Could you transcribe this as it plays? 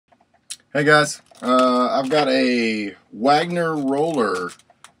Hey guys, I've got a Wagner roller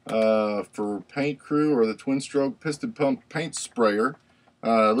for paint crew, or the twin stroke piston pump paint sprayer.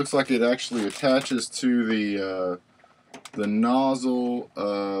 Looks like it actually attaches to the nozzle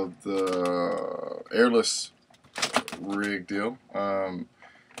of the airless rig deal.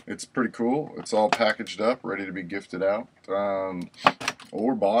 It's pretty cool. It's all packaged up, ready to be gifted out,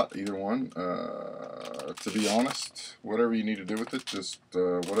 or bought, either one. To be honest, whatever you need to do with it, just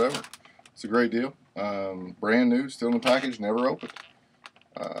whatever. It's a great deal. Brand new, still in the package, never opened.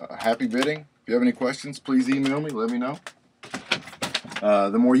 Happy bidding. If you have any questions, please email me. Let me know.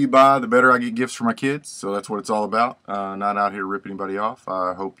 The more you buy, the better I get gifts for my kids. So that's what it's all about. Not out here to rip anybody off.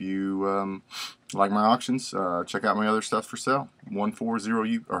 I hope you like my auctions. Check out my other stuff for sale.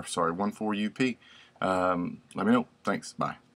 140U, or sorry, 14UP. Let me know. Thanks. Bye.